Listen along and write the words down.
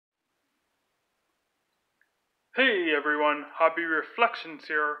Hey everyone, Hobby Reflections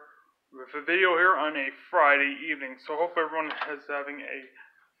here with a video here on a Friday evening. So hope everyone is having a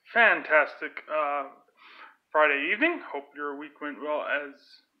fantastic Friday evening. Hope your week went well as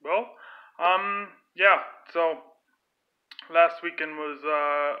well. Yeah, so last weekend was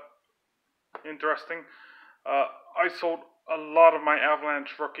interesting. I sold a lot of my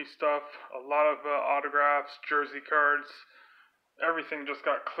Avalanche rookie stuff, a lot of autographs, jersey cards, everything just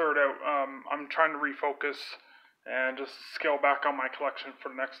got cleared out. I'm trying to refocus and just scale back on my collection for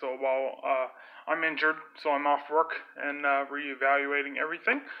the next little while. I'm injured, so I'm off work and reevaluating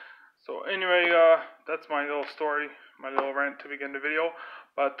everything. So anyway, that's my little story, my little rant to begin the video.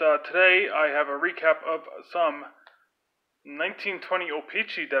 But today I have a recap of some 1920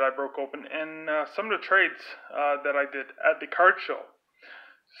 O-Pee-Chee that I broke open and some of the trades that I did at the card show.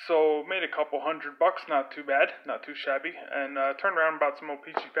 So made a couple $100, not too bad, not too shabby, and turned around and bought some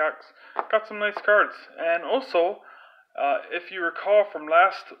O-Pee-Chee packs. Got some nice cards, and also, if you recall from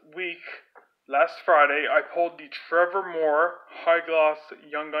last Friday, I pulled the Trevor Moore High Gloss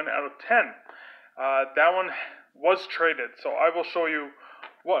Young Gun out of 10. That one was traded, so I will show you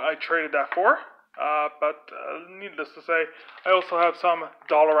what I traded that for. But needless to say, I also have some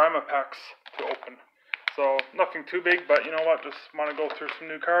Dollarama packs to open. So nothing too big, but you know what, just want to go through some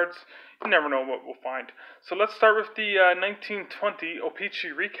new cards. You never know what we'll find. So let's start with the 1920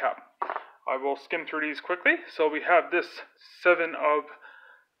 O-Pee-Chee recap. I will skim through these quickly. So we have this seven of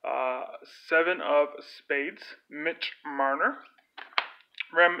spades, Mitch Marner,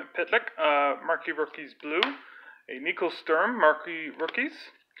 Rem Pitlick, Marquee Rookies Blue, a Nico Sturm, Marquee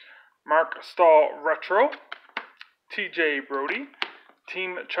Rookies, Mark Stahl Retro, TJ Brody,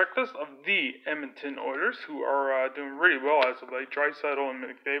 team checklist of the Edmonton Oilers, who are doing really well as of late. Draisaitl and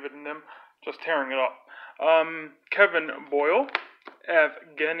McDavid and them just tearing it up. Kevin Boyle,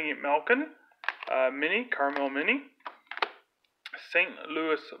 Evgeny Malkin, Carmel Mini, St.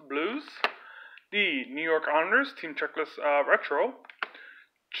 Louis Blues, the New York Islanders, team checklist retro,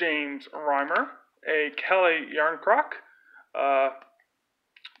 James Reimer, a Kelly Yarncroc,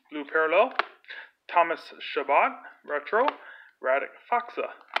 blue parallel, Thomas Chabot, retro, Radek Faksa,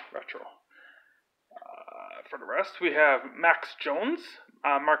 retro. For the rest, we have Max Jones,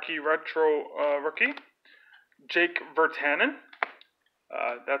 Marquee Retro rookie, Jake Virtanen,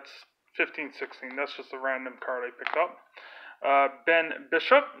 that's 15-16, that's just a random card I picked up. Ben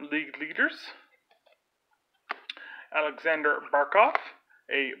Bishop, League Leaders, Alexander Barkov,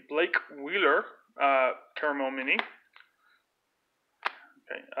 a Blake Wheeler Caramel Mini,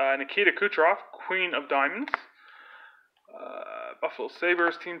 okay. Nikita Kucherov, Queen of Diamonds, Buffalo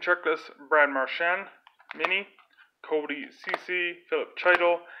Sabres team checklist, Brad Marchand, Mini, Cody Ceci, Philip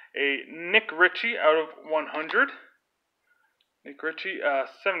Chytil, a Nick Ritchie out of 100. Nick Ritchie,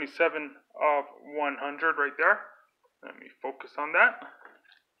 77 of 100 right there. Let me focus on that.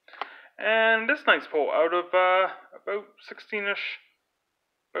 And this nice pull out of about 16-ish,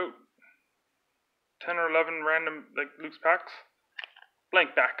 about 10 or 11 random like loose packs.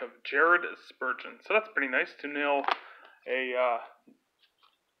 Blank back of Jared Spurgeon. So that's pretty nice to nail a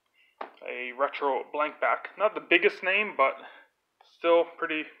retro blank back. Not the biggest name, but still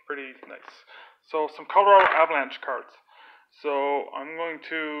pretty nice. So some Colorado Avalanche cards. So I'm going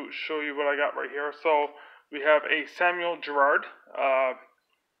to show you what I got right here. So we have a Samuel Girard.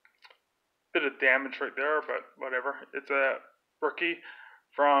 Bit of damage right there, but whatever. It's a rookie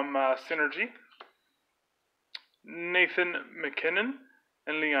from Synergy. Nathan McKinnon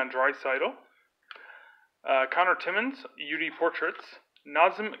and Leon Draisaitl. Connor Timmins, UD Portraits.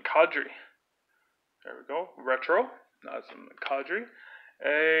 Nazem Kadri. There we go. Retro. Nazem Kadri.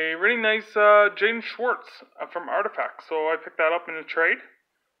 A really nice Jaden Schwartz from Artifact. So I picked that up in a trade.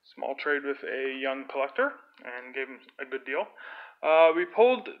 Small trade with a young collector and gave him a good deal. We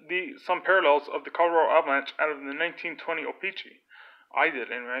pulled some parallels of the Colorado Avalanche out of the 1920 O-Pee-Chee. I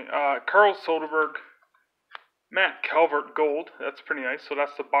did anyway. Carl Soderberg, Matt Calvert Gold. That's pretty nice. So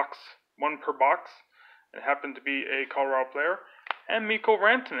that's the box, one per box. It happened to be a Colorado player. And Mikko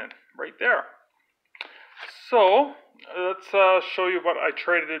Rantanen right there. So let's show you what I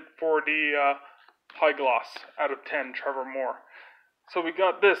traded for the High Gloss out of 10 Trevor Moore. So we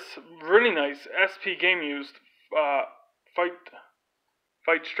got this really nice SP Game Used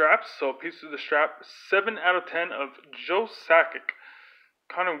fight straps. So piece of the strap, 7 out of 10 of Joe Sakic.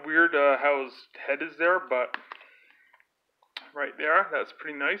 Kind of weird how his head is there, but right there, that's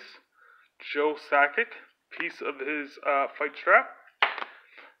pretty nice. Joe Sakic, piece of his fight strap.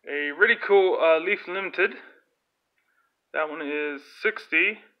 A really cool Leaf Limited. That one is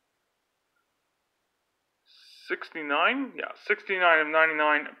 69. Yeah, 69 of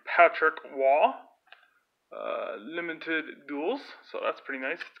 99, Patrick Waugh. limited duels, so that's pretty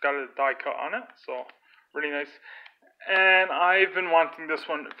nice. It's got a die cut on it, so really nice. And I've been wanting this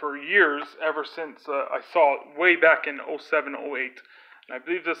one for years, ever since I saw it way back in 07-08. And I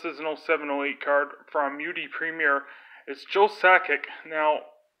believe this is an 07-08 card from UD Premier. It's Joe Sakic. Now,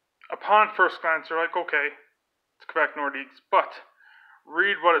 upon first glance, you're like, okay, it's Quebec Nordiques, but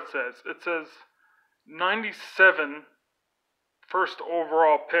read what it says. It says 97 first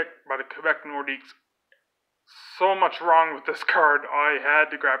overall pick by the Quebec Nordiques. So much wrong with this card, I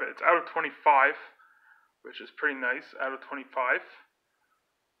had to grab it. It's out of 25, which is pretty nice, out of 25.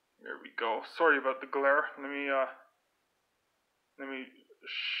 There we go. Sorry about the glare. Let me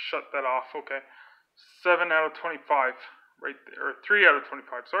shut that off. Okay. 7 out of 25, right there, or 3 out of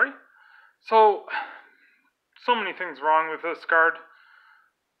 25, sorry. So many things wrong with this card.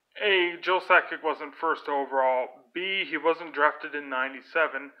 A, Joe Sakic wasn't first overall. B, he wasn't drafted in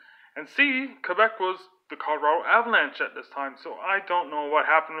 97. And C, Quebec was the Colorado Avalanche at this time. So I don't know what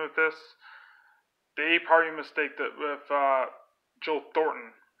happened with this. They probably mistaked it with Joe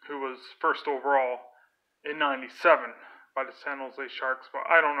Thornton, who was first overall in 97 by the San Jose Sharks. But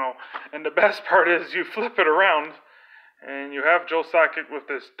I don't know. And the best part is you flip it around and you have Joe Sakic with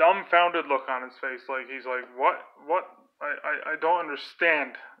this dumbfounded look on his face. Like, he's like, what? I don't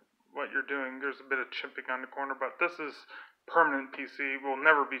understand what you're doing. There's a bit of chimping on the corner, but this is permanent PC, will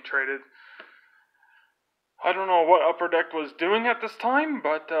never be traded. I don't know what Upper Deck was doing at this time,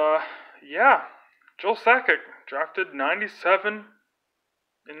 but yeah, Joe Sakic, drafted in 97,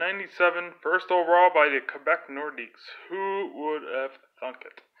 first overall by the Quebec Nordiques. Who would have thunk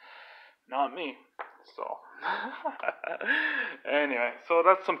it? Not me. So, anyway, so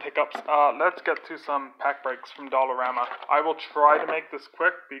that's some pickups. Let's get to some pack breaks from Dollarama. I will try to make this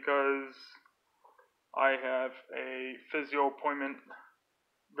quick because I have a physio appointment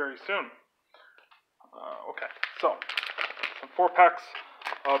very soon. Okay, so some 4 packs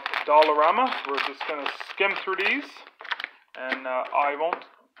of Dollarama. We're just going to skim through these, and I won't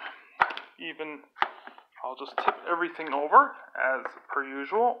even, I'll just tip everything over as per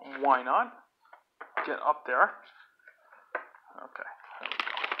usual. Why not? Get up there. Okay, there we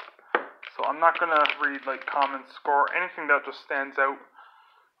go. So I'm not going to read like common score, anything that just stands out,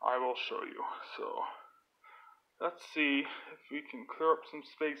 I will show you. So let's see if we can clear up some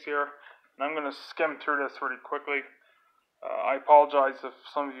space here. And I'm going to skim through this really quickly. I apologize if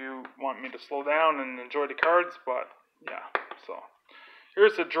some of you want me to slow down and enjoy the cards, but yeah. So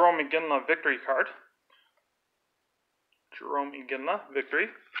here's a Jerome McGinley victory card. Jerome McGinley victory.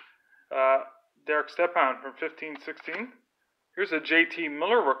 Derek Stepan from 15-16. Here's a JT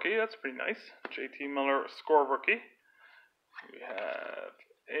Miller rookie. That's pretty nice. JT Miller score rookie. We have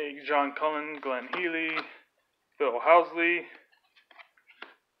a John Cullen, Glenn Healy, Bill Housley,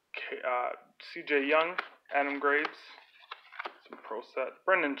 CJ Young, Adam Graves, some pro set.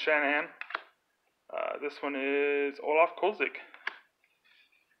 Brendan Shanahan. This one is Olaf Kolzig.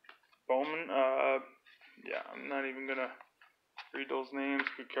 Bowman. Yeah, I'm not even going to read those names.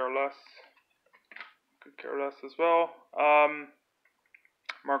 Could care less. Could care less as well.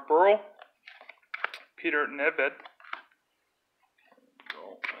 Mark Burrell. Peter Nedved.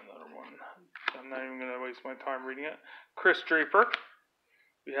 Oh, another one. I'm not even going to waste my time reading it. Chris Draper.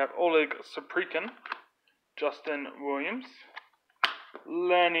 We have Oleg Saprikin. Justin Williams.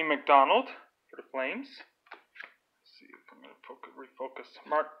 Lanny McDonald for the Flames. Let's see if I'm going to refocus.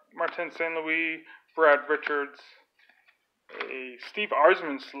 Martin St. Louis. Brad Richards. A Steve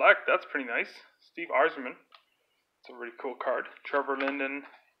Yzerman select. That's pretty nice. Steve Yzerman. It's a really cool card. Trevor Linden.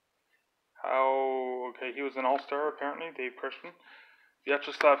 Okay, he was an all-star apparently. Dave Christian.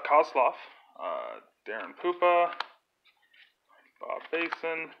 Vyacheslav Kozlov. Darren Pupa. Bob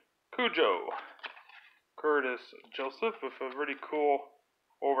Basin. Cujo. Curtis Joseph with a really cool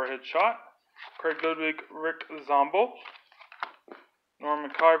overhead shot. Craig Ludwig. Rick Zombo.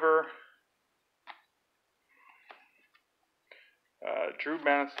 Norman Kyver. Drew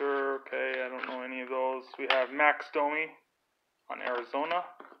Bannister, okay, I don't know any of those. We have Max Domi on Arizona.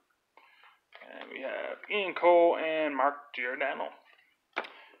 And we have Ian Cole and Mark Giordano.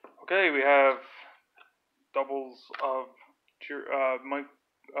 Okay, we have doubles of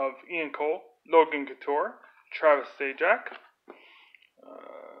Ian Cole, Logan Couture, Travis Zajac,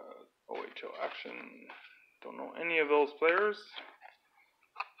 OHL action. Don't know any of those players.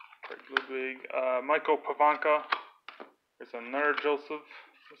 Craig Ludwig, Michael Pavanka. There's another Joseph.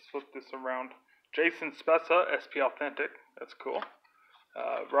 Let's flip this around. Jason Spezza, SP Authentic. That's cool.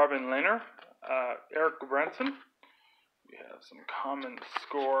 Robin Lehner. Eric Branson. We have some common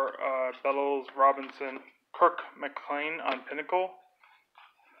score. Bellows, Robinson. Kirk McLean on Pinnacle.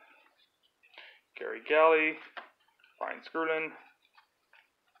 Gary Galley, Brian Skrulin.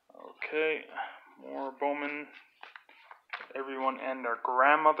 Okay, more Bowman. Everyone and their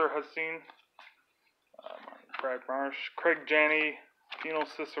grandmother has seen. Brad Marsh, Craig Janney, Dino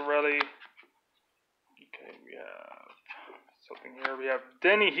Ciccarelli. Okay, we have something here. We have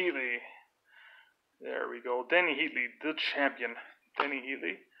Denny Heatley. There we go. Denny Heatley, the champion. Denny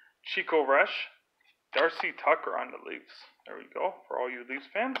Heatley. Chico Resch. Darcy Tucker on the Leafs. There we go, for all you Leafs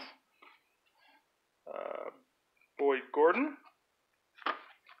fans. Boyd Gordon.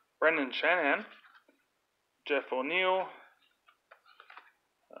 Brendan Shanahan. Jeff O'Neill.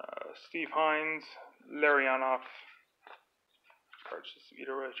 Steve Hines. Larry Onoff.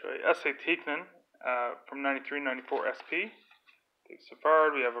 S.A. Teekman from 93-94 SP. Dave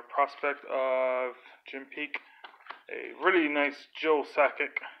Savard. We have a prospect of Jim Peake. A really nice Joe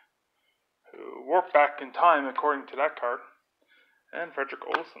Sakic, who warped back in time according to that card. And Frederick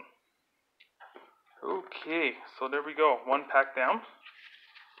Olsen. Okay, so there we go. One pack down.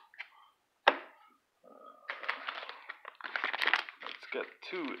 Let's get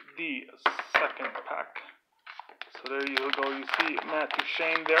to the second pack. So there you go. You see Matt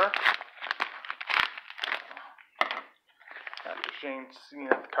Duchene there. Matt Duchene seeing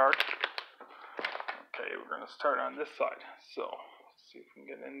the card. Okay, we're going to start on this side. So, let's see if we can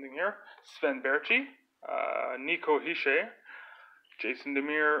get anything here. Sven Berchi, Nico Hischier, Jason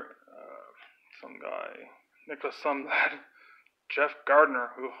Demir, some guy, Nicholas Sundblad, Jeff Gardner,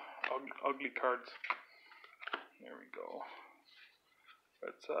 ugly cards. There we go.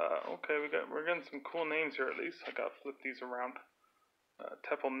 But okay, we're getting some cool names here at least. I gotta flip these around.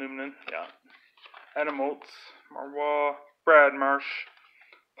 Tepel Newman, yeah. Adam Oates, Marois, Brad Marsh,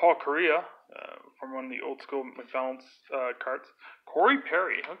 Paul Correa, from one of the old school McDonald's cards. Corey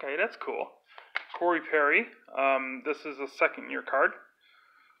Perry, okay, that's cool. Corey Perry, this is a second year card.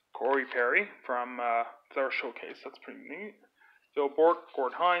 Corey Perry from Flair Showcase, that's pretty neat. Phil Bork,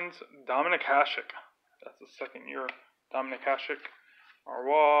 Gord Hines, Dominic Hasek, that's the second year. Dominic Hasek.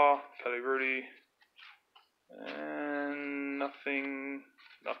 Marois, Kelly Rudy, and nothing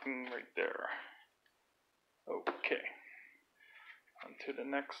right there. Okay, on to the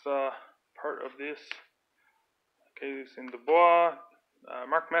next part of this. Okay, Lucien Dubois,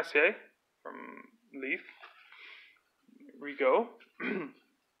 Mark Messier from Leaf. Here we go.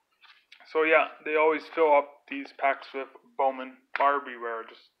 So yeah, they always fill up these packs with Bowman. Buyer beware,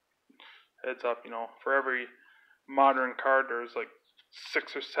 just heads up, for every modern card there's like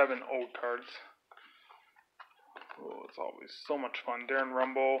 6 or 7 old cards. Oh, it's always so much fun. Darren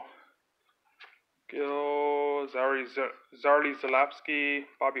Rumble, Gil, Zarly Zalapski,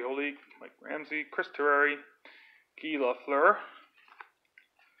 Bobby Holik, Mike Ramsey, Chris Terreri, Guy Lafleur.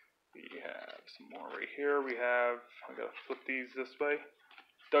 We have some more right here. I gotta flip these this way.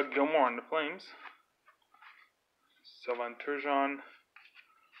 Doug Gilmour on the Flames. Sylvain Turgeon.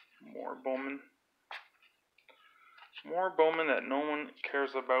 More Bowman. More Bowman that no one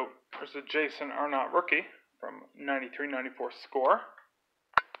cares about. There's a Jason Arnott rookie from 93-94 score.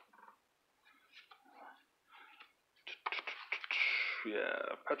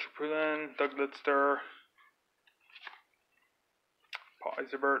 Yeah, Patrick Poulin, Doug Lidster, Paul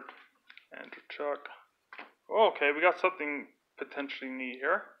Eiserbert, Andrew Chuck. Oh, okay, we got something potentially neat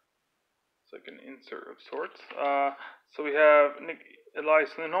here. It's like an insert of sorts. So we have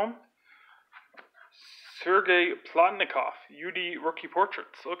Elias Lindholm, Sergei Plotnikov, UD Rookie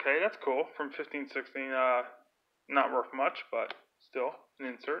Portraits. Okay, that's cool. From 15-16, not worth much, but still an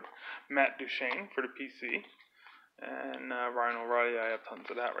insert. Matt Duchene for the PC. And Ryan O'Reilly, I have tons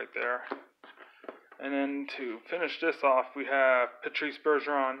of that right there. And then to finish this off, we have Patrice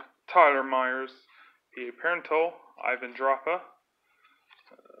Bergeron, Tyler Myers, P.A. Parenteau, Ivan Droppa,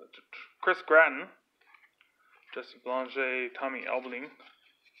 Chris Gratton, Jesse Blanger, Tommy Elbling.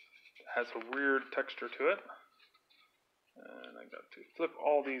 Has a weird texture to it. And I got to flip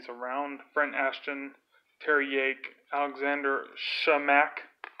all these around. Brent Ashton, Terry Yake, Alexander Smack,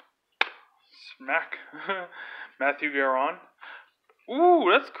 Matthew Garon. Ooh,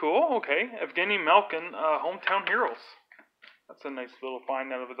 that's cool. Okay, Evgeny Malkin, Hometown Heroes. That's a nice little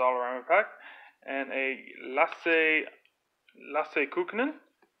find out of a Dollarama pack. And a Lasse Kukkonen,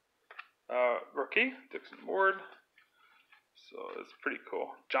 rookie, Dixon Ward. So it's pretty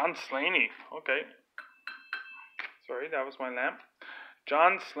cool. John Slaney. Okay. Sorry, that was my lamp.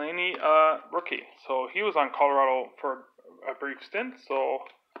 John Slaney, rookie. So he was on Colorado for a brief stint. So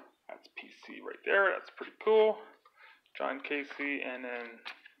that's PC right there. That's pretty cool. John Casey, and then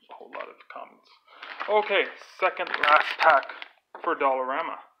a whole lot of comments. Okay, second last pack for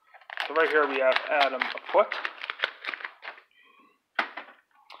Dollarama. So right here we have Adam Foote.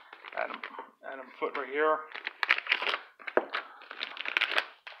 Adam Foote right here.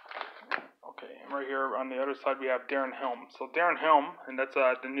 Okay, and right here on the other side we have Darren Helm. So Darren Helm, and that's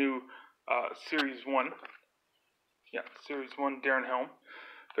the new Series 1. Yeah, Series 1, Darren Helm.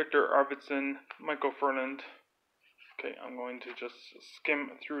 Victor Arvidsson, Michael Furland. Okay, I'm going to just skim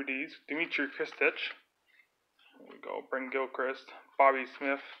through these. Dimitri Kristich. There we go. Brent Gilchrist. Bobby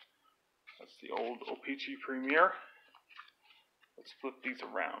Smith. That's the old O-Pee-Chee Premier. Let's flip these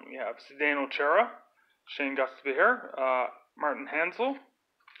around. We have Zdeno Chara, Shane Gostisbehere, Martin Hansel.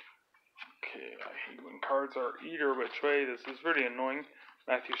 Okay, I hate when cards are either which way. This is really annoying.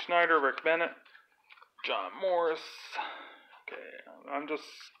 Matthew Schneider, Rick Bennett, John Morris. Okay, I'm just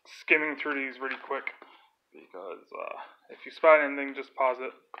skimming through these really quick because if you spot anything, just pause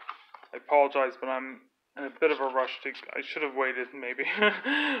it. I apologize, but I'm in a bit of a rush I should have waited maybe.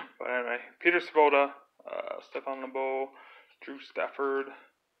 But anyway, Peter Svoboda, Stefan Lebeau, Drew Stafford,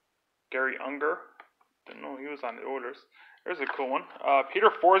 Gary Unger. Didn't know he was on the Oilers. There's a cool one. Peter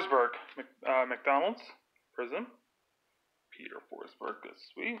Forsberg, McDonald's, Prism. Peter Forsberg is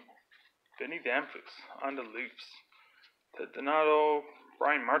sweet. Vinny Danfus on the Leafs. Ted Donato,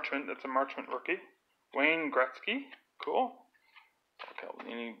 Brian Marchment, that's a Marchment rookie. Wayne Gretzky, cool.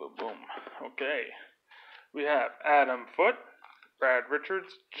 Calvini, boom. Okay. We have Adam Foote, Brad Richards,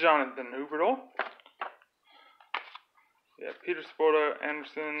 Jonathan Huberdeau. We have Peter Svoboda,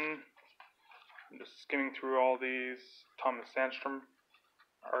 Anderson. I'm just skimming through all these. Thomas Sandstrom,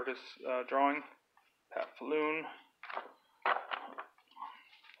 artist drawing. Pat Falloon.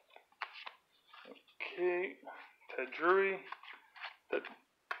 Okay. Ted Drury.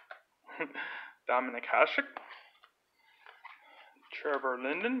 Dominic Hasek. Trevor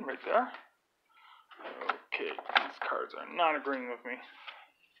Linden, right there. Okay, these cards are not agreeing with me.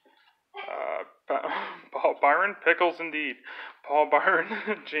 Paul Byron, Pickles indeed. Paul Byron,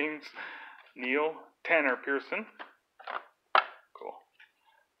 James Neal, Tanner Pearson. Cool.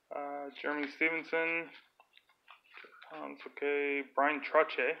 Jeremy Stevenson. Okay. Brian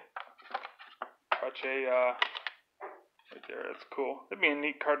Trottier. Right there, that's cool. That'd be a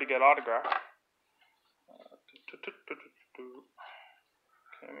neat card to get autographed.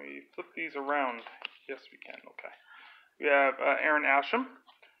 Can we flip these around? Yes, we can. Okay. We have Aaron Asham,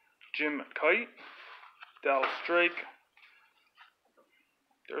 Jim Kite, Dallas Drake.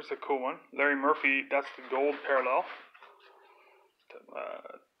 There's a cool one. Larry Murphy, that's the gold parallel.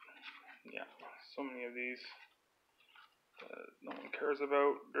 Yeah, so many of these no one cares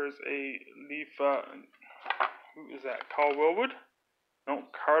about. There's a Leaf, who is that? Carl Wilwood? No,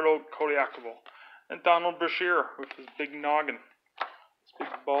 Carlo Koliakovo. And Donald Brashear with his big noggin. His big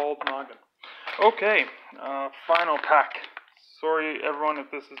bald noggin. Okay, final pack. Sorry everyone if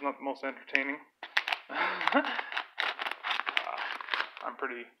this is not the most entertaining. I'm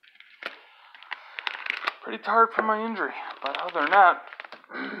pretty tired from my injury, but other than that,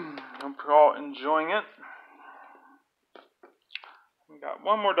 hope you're all enjoying it. We got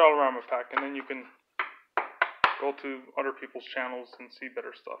one more Dollarama pack, and then you can go to other people's channels and see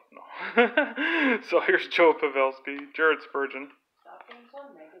better stuff. No. So here's Joe Pavelski, Jared Spurgeon. Stop being so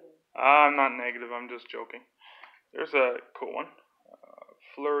negative. I'm not negative, I'm just joking. There's a cool one.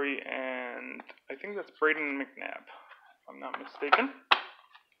 Fleury and I think that's Braden McNabb, if I'm not mistaken.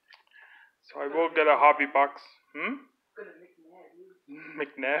 So I will get a hobby box. Gonna McNabb you.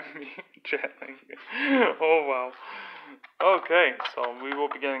 McNabb me? Chatting. Oh wow. Okay, so we will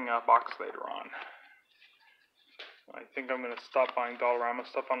be getting a box later on. I think I'm going to stop buying Dollarama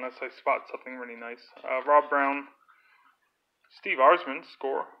stuff unless I spot something really nice. Rob Brown, Steve Arsman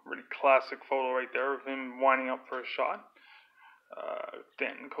score. Really classic photo right there of him winding up for a shot.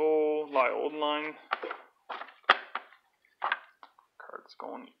 Danton Cole, Lyle Oldline. Cards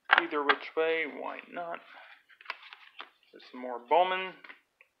going either which way, why not? There's some more Bowman.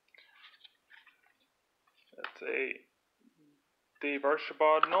 That's a Dave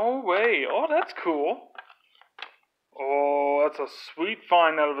Archibald. No way. Oh, that's cool. Oh, that's a sweet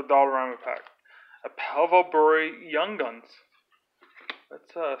find out of a Dollarama pack. A Pavel Bure Young Guns.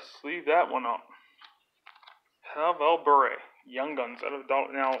 Let's sleeve that one up. Pavel Bure Young Guns out of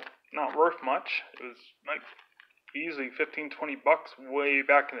 $1. Now, not worth much. It was like easily 15-20 bucks way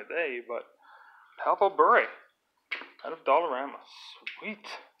back in the day, but Pavel Bure out of Dollarama. Sweet.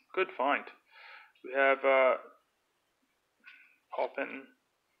 Good find. We have Paul Fenton,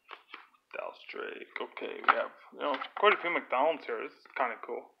 Dallas Drake. Okay, we have quite a few McDonald's here. This is kind of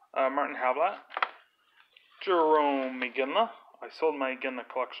cool. Martin Havlat, Jerome McGinley. I sold my McGinley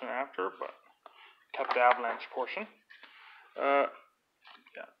collection after, but kept the Avalanche portion. Yeah,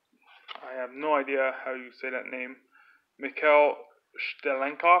 I have no idea how you say that name. Mikhail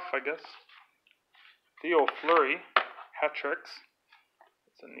Stelenkov, I guess. Theo Fleury, hat tricks.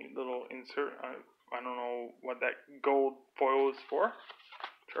 It's a neat little insert. I don't know what that gold foil is for.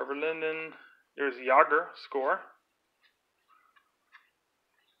 Trevor Linden. There's Yager, score.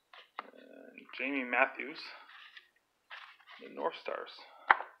 And Jamie Matthews. The North Stars.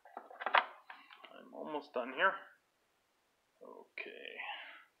 I'm almost done here. Okay.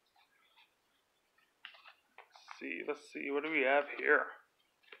 Let's see. What do we have here?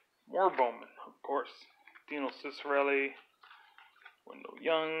 More Bowman, of course. Dino Cicerelli. Wendell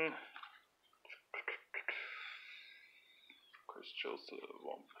Young. Chris Joseph.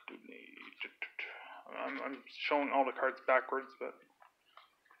 I'm showing all the cards backwards, but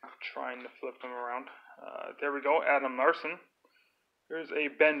I'm trying to flip them around. There we go. Adam Larson. Here's a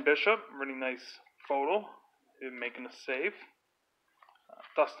Ben Bishop. Really nice photo. Him making a save.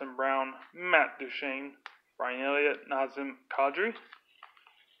 Dustin Brown. Matt Duchene. Brian Elliott. Nazem Kadri.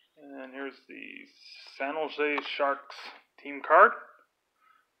 And here's the San Jose Sharks team card.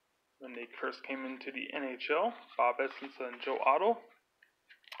 When they first came into the NHL. Bob Essensa and Joe Otto.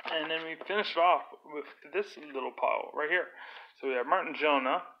 And then we finished off with this little pile right here. So we have Martin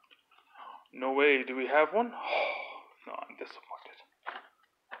Jonah. No way, do we have one? Oh, no, I'm disappointed.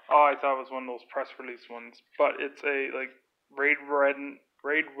 Oh, I thought it was one of those press release ones. But it's a, like, Raid Redden.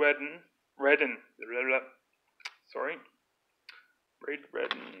 Sorry. Raid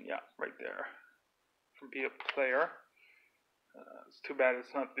Redden, yeah, right there. From Be a Player. It's too bad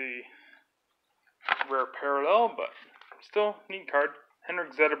it's not the rare parallel, but still, neat card.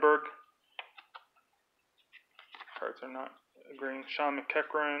 Henrik Zetterberg. Cards are not agreeing. Sean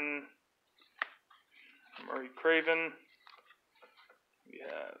McEachran. Murray Craven. We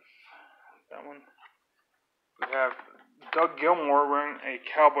have that one. We have Doug Gilmour wearing a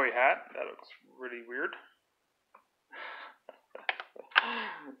cowboy hat. That looks really weird.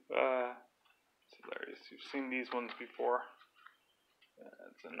 It's hilarious. You've seen these ones before.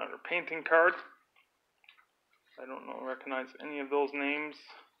 It's another painting card. I don't recognize any of those names.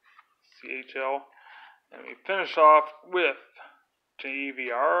 CHL. And we finish off with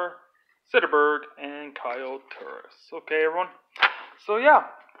JVR, Zetterberg, and Kyle Turris. Okay, everyone. So yeah,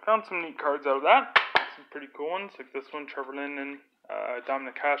 found some neat cards out of that. Some pretty cool ones, like this one, Trevor Linden,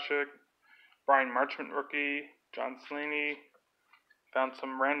 Dominic Hasek, Brian Marchment rookie, John Slaney. Found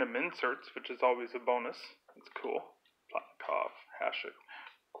some random inserts, which is always a bonus. It's cool. Platnikov, Hasek,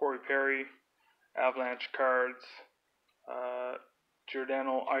 Corey Perry, Avalanche cards,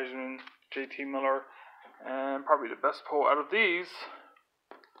 Giordano Eisenman, JT Miller, and probably the best pull out of these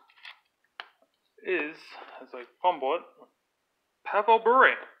is, as I fumble it, Pavel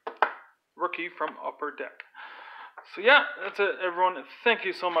Bure, rookie from Upper Deck. So yeah, that's it, everyone. Thank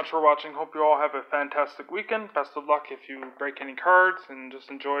you so much for watching. Hope you all have a fantastic weekend. Best of luck if you break any cards, and just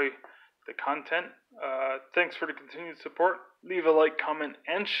enjoy the content. Thanks for the continued support. Leave a like, comment,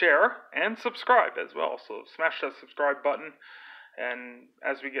 and share, and subscribe as well. So smash that subscribe button. And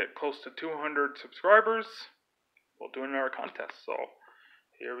as we get close to 200 subscribers, we'll do another contest. So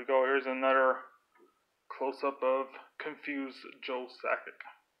here we go. Here's another close-up of Confused Joe Sakic.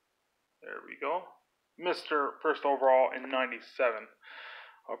 There we go. Mr. First Overall in 97.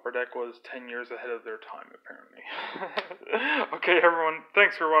 Upper Deck was 10 years ahead of their time, apparently. Okay, everyone.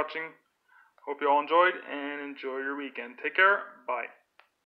 Thanks for watching. Hope you all enjoyed, and enjoy your weekend. Take care. Bye.